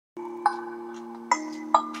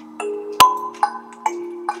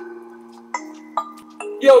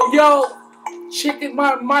Yo, checking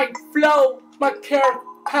my mic flow, my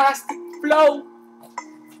characteristic flow.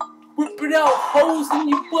 Whipping out holes in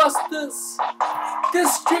you busters.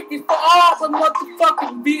 This strictly for all the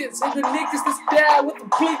motherfucking viets and the niggas that's down with the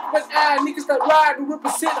blink one eye. Niggas that ride and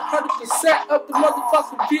represent 100% of the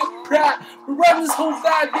motherfucking Viet pride. We run this whole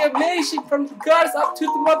goddamn nation from the gutters up to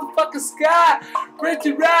the motherfucking sky. Ready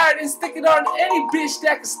to ride and stick it on any bitch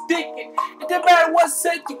that can stick it. It doesn't matter what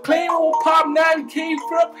set you claim or what pop 9 came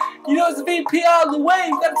from. You know it's a VP all the way.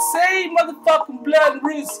 We got the same motherfucking blood and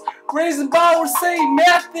roots. Raising ball with the same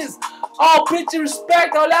methods. All bitch and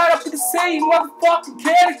respect, all out up in the same motherfucking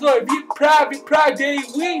category. Viet pride, day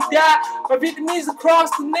we die. My Vietnamese across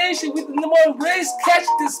the nation with the number one race catch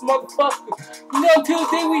this motherfucker. You know, till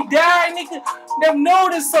the day we die, nigga. Never know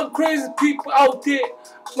there's some crazy people out there.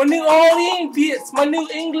 My New Orleans Viets, my New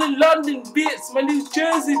England, London Viets, my New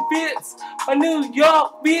Jersey Viets, my New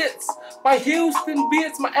York Viets, my Houston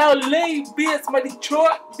Viets, my LA Viets, my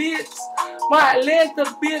Detroit Viets, my Atlanta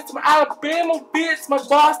Viets, my Alabama Viets, my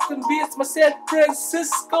Boston Viets, my San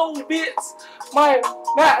Francisco Viets, my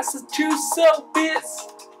Massachusetts Viets,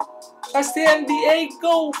 my San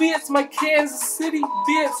Diego Viets, my Kansas City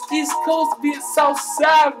Viets, East Coast Viets, South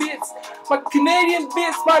Side Viets, my Canadian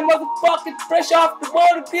Viets, my motherfucking fresh off the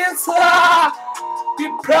water Viets.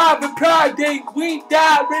 Viet pride, day we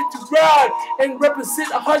die, ready to ride and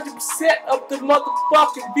represent 100% of the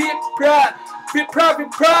motherfucking Viet pride. Viet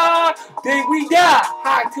pride, day we die,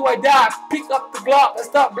 high till I die. Pick up the Glock and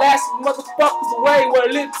start blasting motherfuckers away. Well,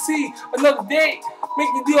 let's see another day.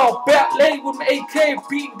 Make me do a bat late with my AK,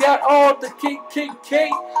 beating down all the KKK.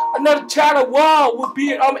 Another China wall will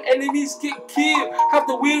be all my enemies get killed. Have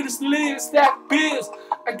the weirdest live, stack bills.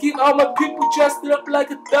 I get all my people dressed up like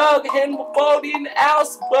a thug, hand my 40 in the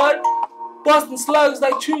house, bud. Busting slugs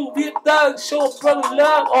like true Viet thugs, show a brother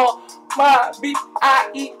love, or my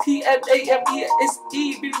vietsnamese,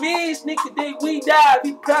 Vietnamese, nigga, day we die,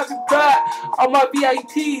 Viet pride. All my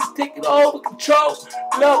VITs taking over control.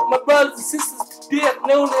 Love my brothers and sisters to death,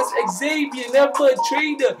 known as Xavier, never a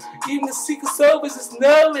traitor. Even the Secret Service is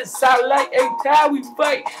nervous. Sound like every time we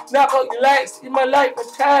fight, knock out your lights. In my life,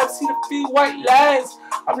 at times, see the few white lines.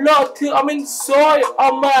 I'm lost till I'm in the soil.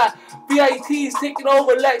 All my VITs taking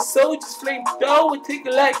over like soldiers, flame thrower,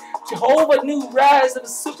 taking like Jehovah, new rise of the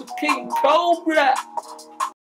Super King Cobra.